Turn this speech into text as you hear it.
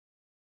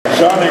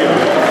Sådan ikke.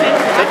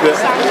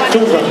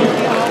 Tusind.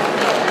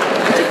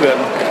 Det kører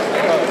den.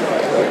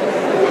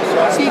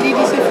 Sig lige,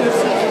 de skal flytte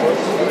sig.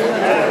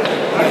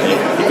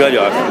 Det gør de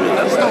også.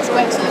 Det står sgu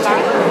altid i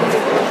vejen.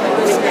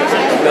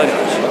 Det gør de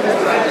også.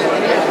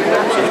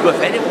 Så jeg skulle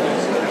have fat i dem.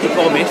 Det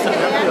går mester. Det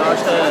er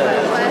også...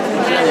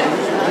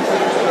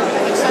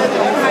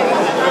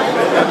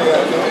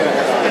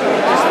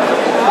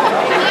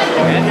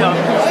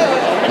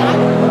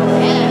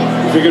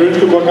 Fik et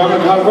ønske på en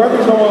gammel Carl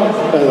Perkins-nummer,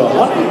 der hedder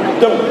Honey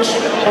Don't.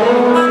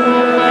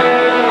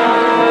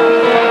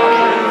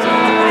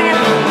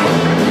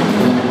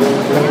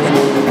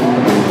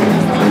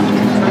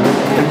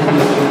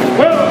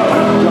 Well,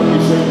 you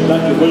say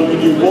that you will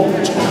when you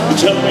won't. You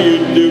tell me you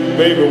do,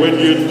 baby, when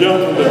you're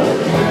done.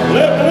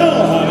 Let me know,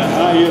 honey,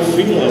 how you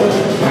feel.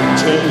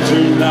 Tell me to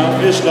now,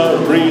 it's not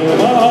real.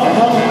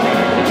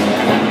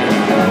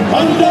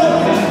 Honey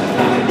Don't.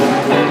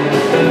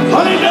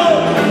 Honey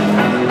Don't.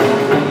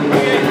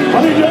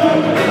 Honey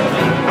Don't.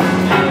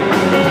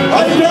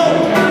 Honey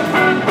Don't.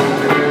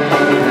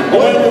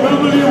 When you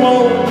will, you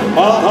won't.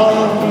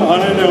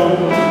 Honey Don't.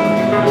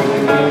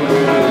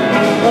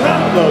 But I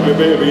love you,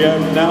 baby,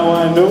 and now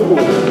I know.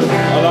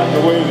 I like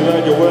the way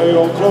that you wear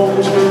your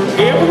clothes.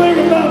 Everything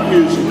about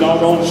you is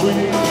doggone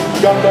sweet.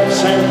 Got that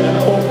sand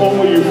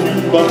over your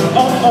feet, but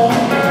Honey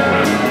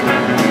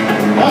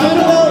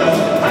Don't.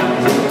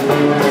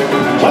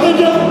 Honey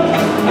Don't.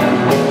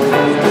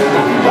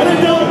 Honey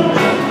Don't.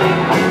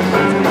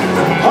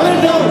 Honey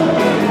Don't.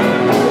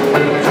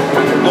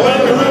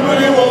 Well, remember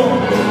you won't.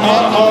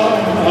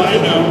 Honey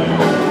Don't.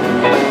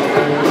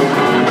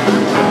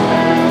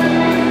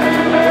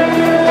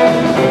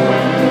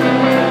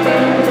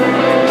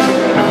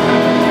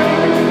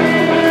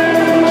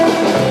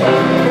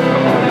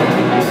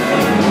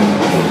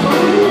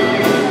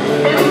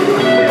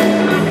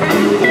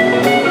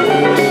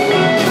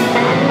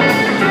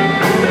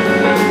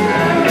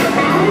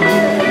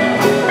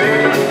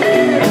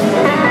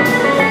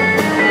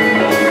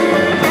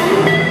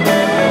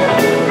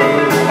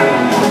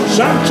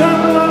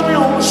 Sometimes I love you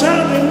on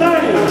Saturday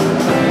night.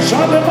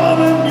 Sunday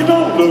morning you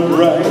don't look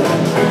right.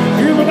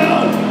 You've been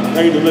out,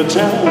 ain't in the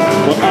town.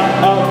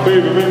 Well,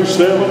 baby, been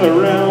sailing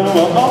around.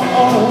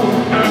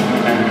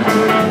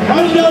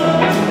 Honey Don't.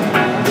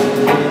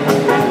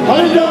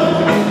 Honey Don't.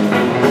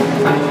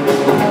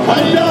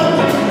 Honey Don't.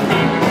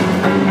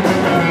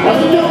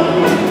 Honey Don't.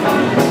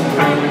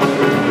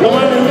 Well,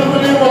 when you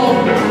live you want,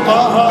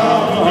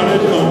 honey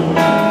Don't.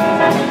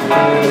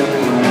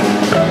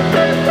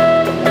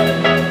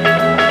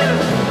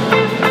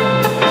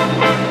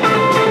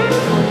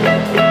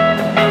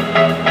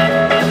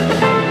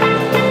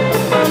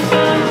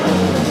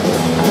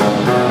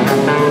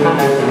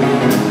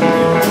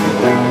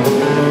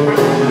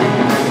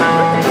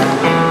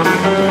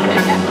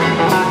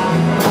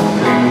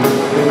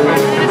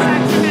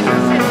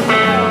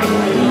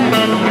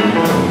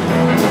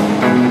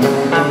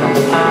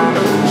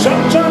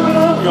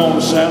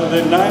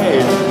 Saturday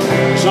night,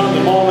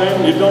 Sunday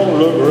morning, you don't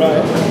look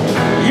right.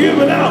 You've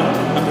been out,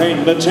 I'm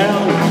painting the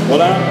town.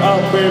 Well, I'm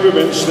out, baby,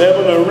 been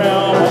stepping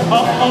around.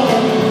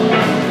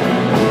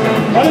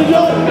 Honey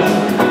Don't.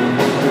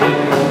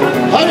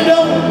 Honey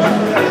Don't.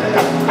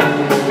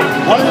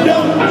 Honey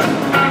Don't.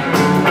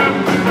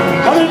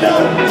 Honey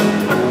Don't.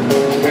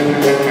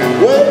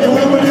 Well, you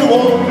will when you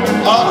won't.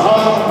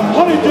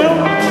 Honey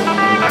Don't.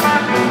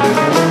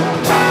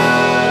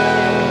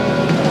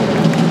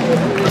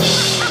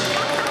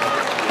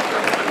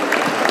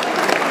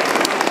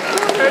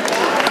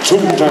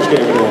 Tusind tak skal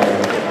jeg have.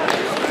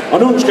 Og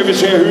nu skal vi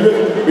se at hylde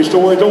mit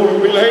store idol,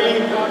 Will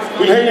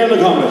Haley and the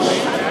Comets.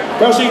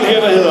 Først en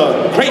her, der hedder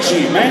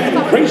Crazy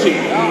Man Crazy.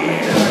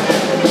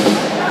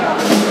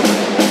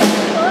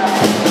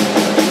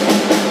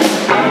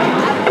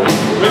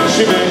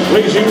 Crazy Man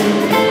Crazy.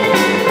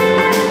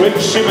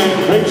 Crazy Man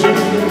Crazy.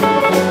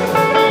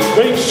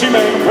 Crazy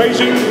Man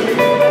Crazy.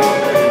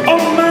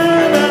 Oh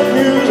man, that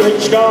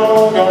music's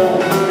gone.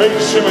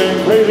 Crazy Man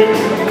Crazy.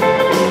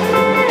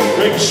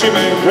 Crazy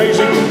man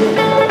crazy,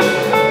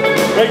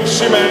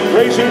 crazy man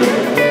crazy.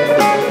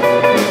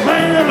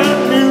 Man, that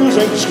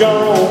music's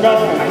gone.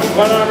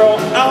 When I go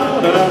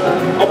out and out,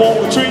 I'm on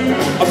the tree.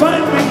 I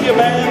find me a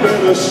band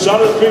with a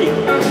solid beat.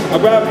 I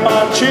grab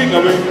my chick,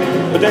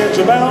 I dance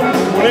about.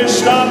 When it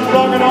starts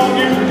blocking on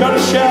you,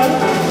 gotta shout.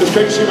 It's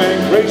crazy man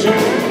crazy,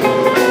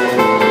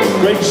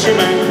 crazy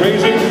man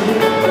crazy,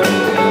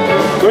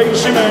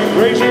 crazy man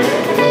crazy.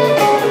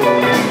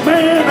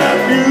 Man, that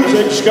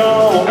music's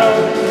gone.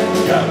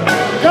 Go,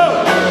 go,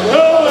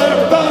 go,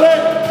 everybody,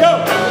 go,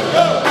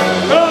 go,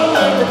 go,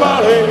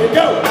 everybody,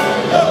 go,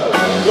 go,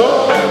 go, everybody, go, go,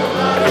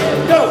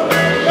 go, go,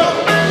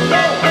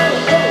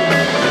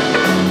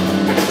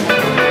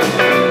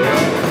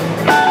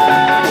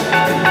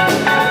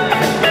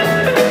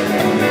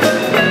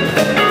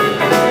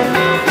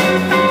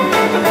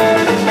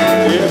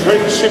 yeah,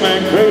 crazy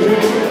man crazy,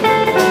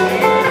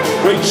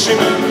 crazy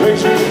man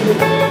crazy,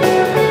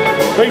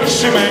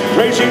 crazy man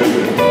crazy.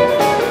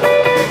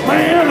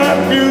 Man, that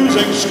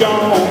music's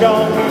gone.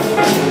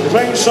 They're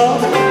playing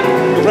soft,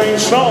 they're playing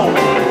strong,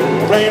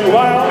 they're ain't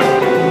wild,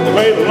 they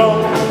made it long.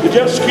 You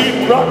just keep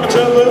rocking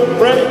till the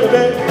break of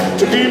day.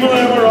 To keep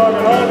them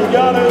rocking, all you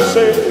gotta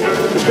say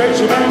is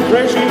crazy man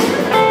crazy.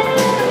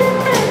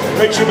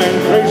 Makes you man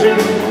crazy.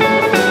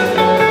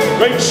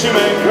 Makes you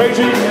man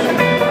crazy.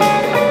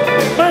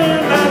 Man,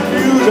 that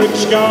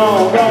music's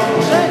gone wrong.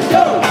 Say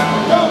go,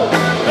 go,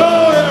 go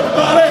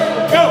everybody,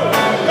 go,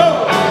 go,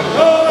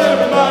 go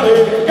everybody,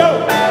 go,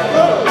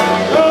 go,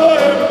 go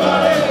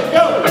everybody,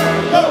 go,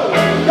 go,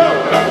 go,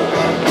 go.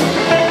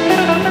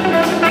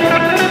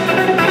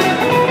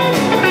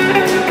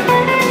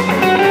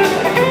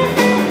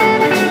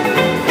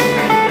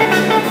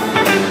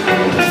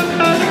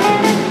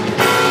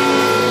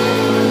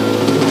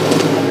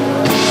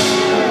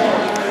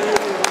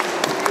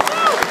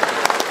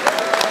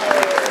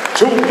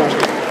 Tusind tak.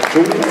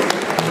 Tusind tak.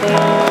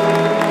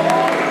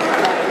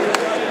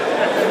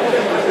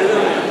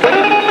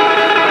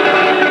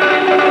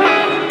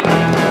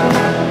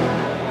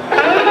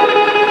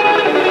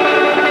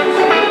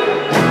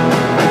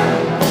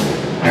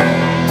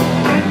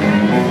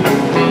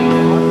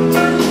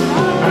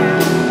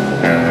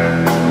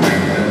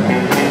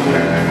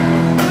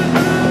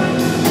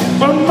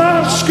 But my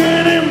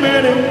skinny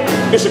minnie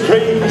is a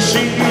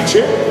crazy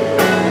chick.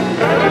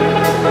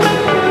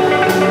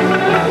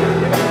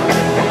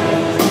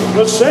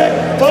 The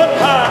 6 foot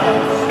high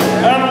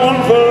and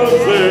 1 foot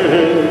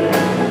thick.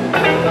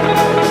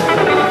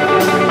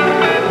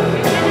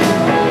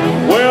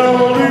 Well,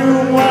 you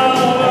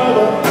wild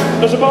lover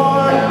is a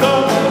boy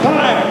of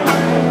pie.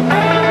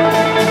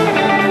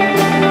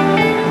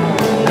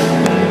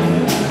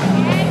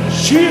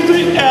 She's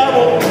the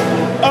apple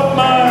of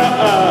my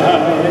eye.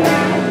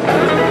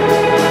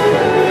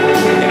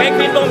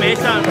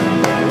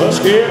 The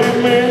skinny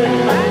man,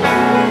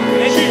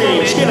 she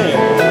ain't skinny.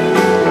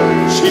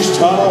 She's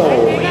tall,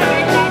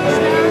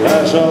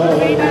 that's all.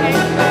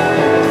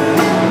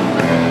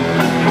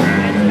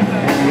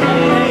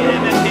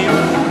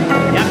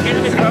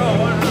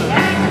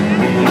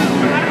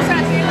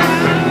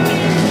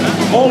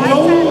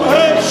 Although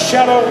her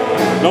shadow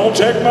don't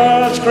take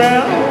much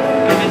ground,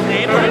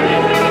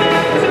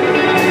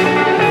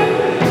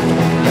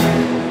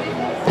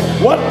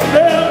 what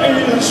there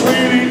is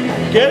really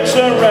gets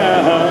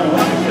around.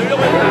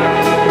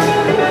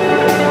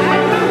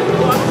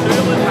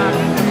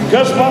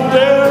 'Cause what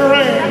there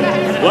ain't,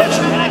 that's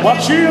what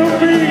you'll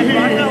be.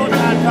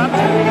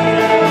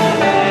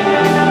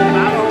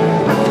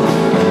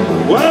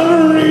 Well,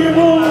 the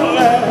evil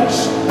lass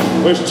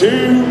was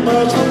too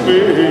much for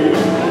me.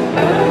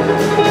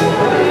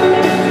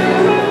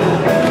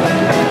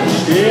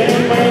 Skinny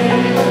man,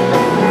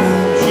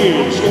 she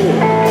ain't skinny.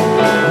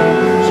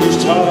 She's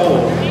tall,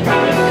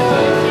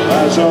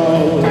 that's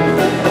all.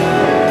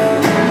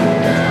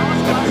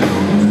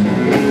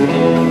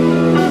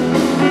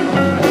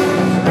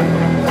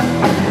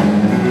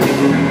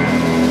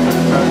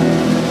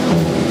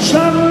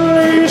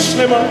 Suddenly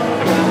slimmer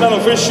than a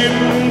fishing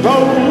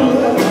pole.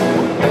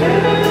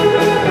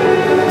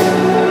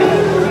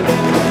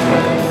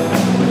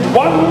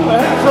 One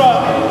half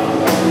rock,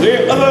 the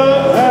other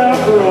half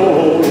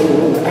roll.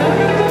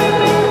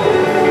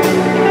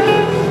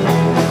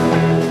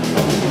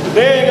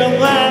 They got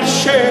that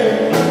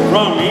shit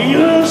from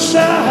either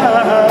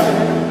side.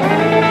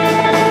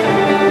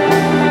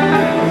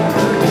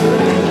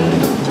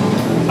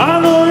 I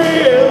know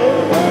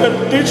where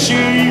did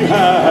she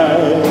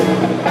hide?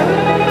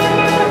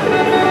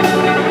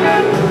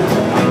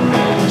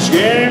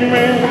 Skinny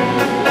man,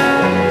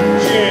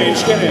 she ain't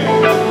skinny.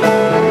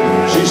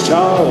 She's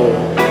tall,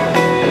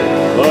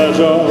 that's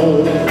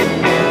all.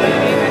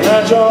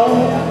 That's all,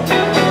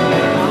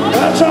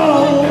 that's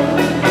all.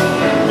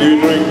 You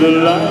drink the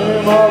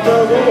lime of the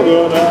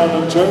coconut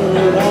and turn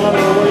it on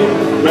away.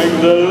 Drink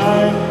the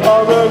lime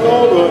of the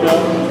coconut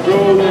and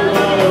throw the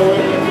night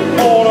away.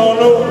 Oh no,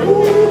 no.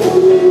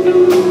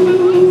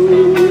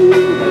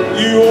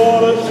 You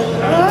wanna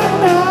right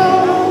now.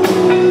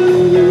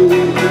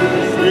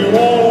 You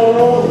wanna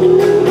roll.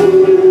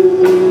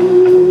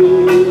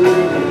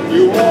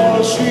 You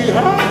wanna see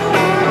how.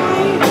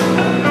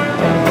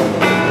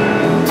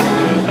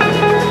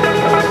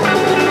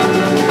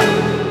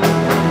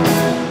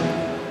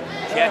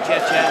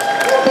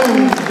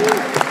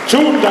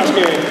 Tusind tak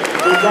skal I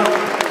have.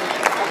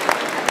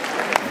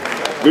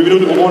 Vi vil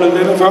nu runde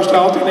denne første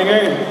afdeling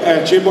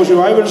af Chimbos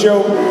Revival Show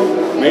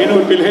med endnu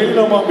et Bill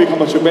Haley-nummer. Vi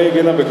kommer tilbage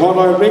igen om et kort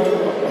øjeblik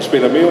og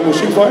spiller mere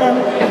musik for jer.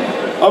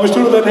 Og vi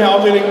slutter den her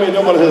afdeling med et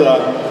nummer, der hedder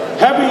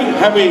Happy,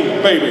 Happy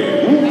Baby.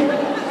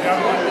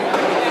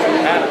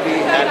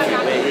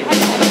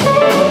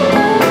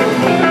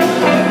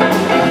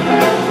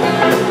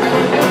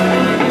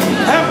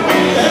 Happy,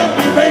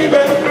 happy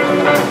baby.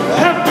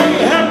 Happy,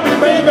 happy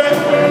baby.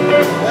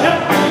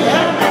 Happy,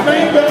 happy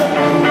baby.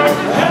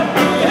 Happy, happy baby.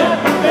 Happy,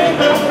 happy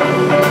baby.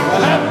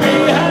 Happy,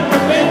 happy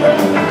baby.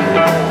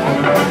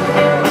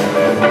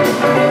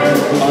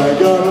 I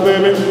got a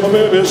baby, my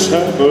baby's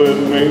happy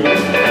with me.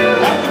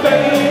 Happy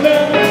baby.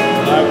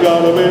 I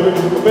got a baby,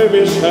 my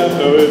baby's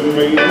happy with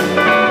me.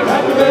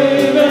 Happy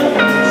baby.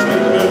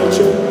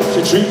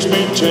 She treats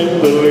me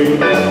tenderly.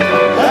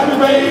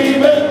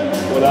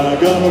 I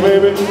got a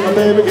baby, my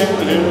baby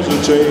can't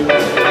hesitate.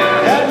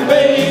 Happy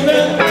baby,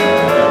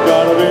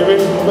 got a baby,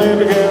 my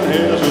baby can't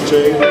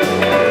hesitate.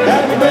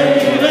 Happy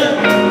baby,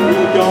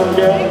 you gonna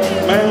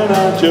get, man,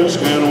 I just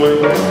can't wait.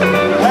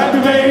 Happy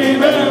baby,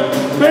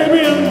 baby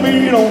and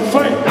me don't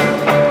fight.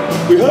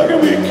 We hug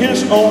and we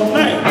kiss all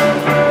night.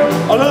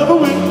 I love her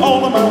with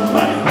all of my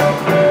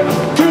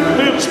might. Cute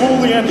little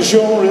smoothie and the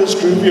sure is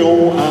creepy.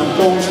 Oh, I'm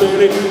going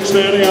steady,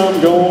 steady I'm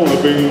gonna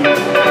be.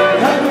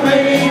 Happy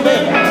baby,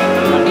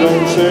 I'm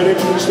going steady,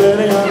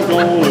 steady I'm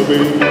gonna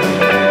be.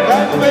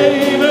 Happy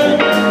baby,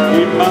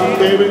 keep my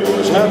baby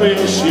as happy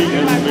as she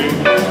can be.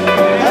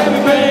 Happy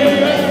baby.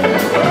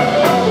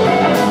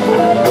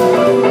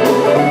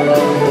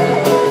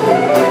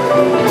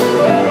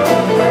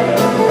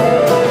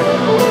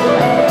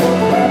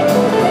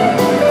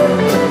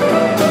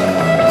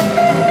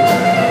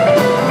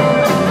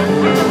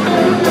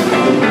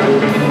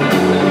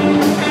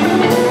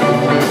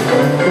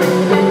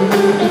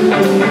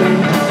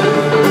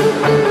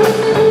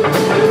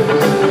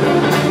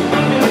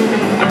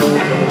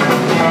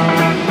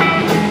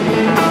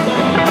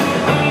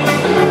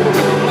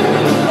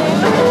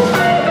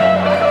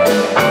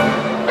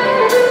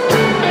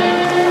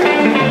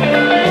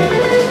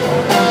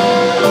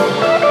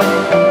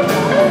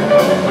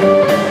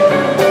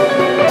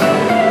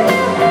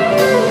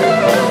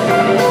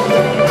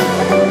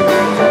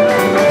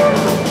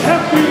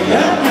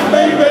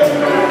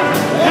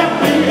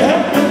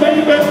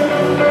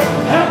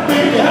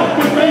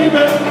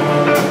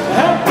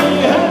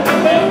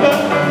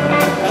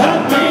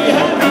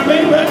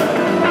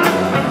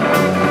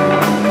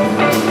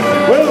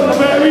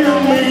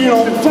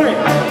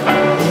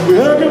 We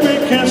hug and we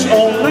kiss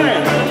all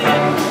night.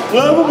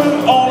 Love her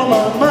with all of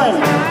my might.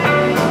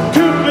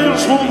 Cute little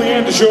smoothie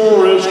and the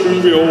sure is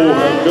creepy. Oh,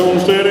 I'm going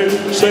steady,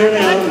 steady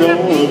I'm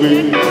gonna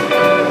be.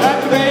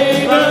 Happy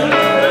baby,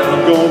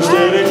 I'm going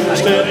steady,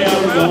 steady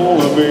I'm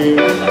gonna be.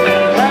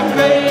 Happy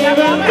baby,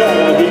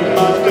 gonna be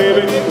my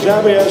baby as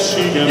happy as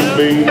she can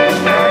be.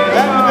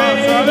 Happy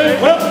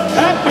baby, well,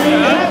 happy,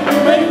 happy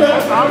baby.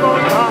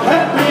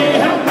 Happy,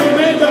 happy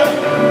baby.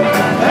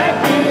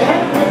 Happy,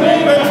 happy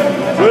baby.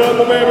 Well,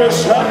 the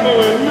baby's happy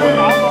with me.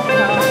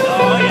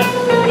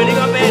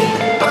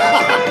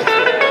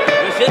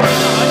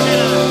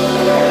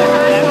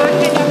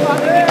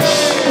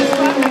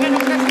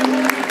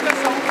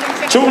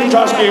 Tusind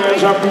tak skal I alle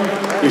sammen.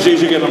 Vi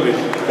ses igen om lidt.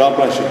 God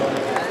bless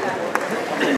you.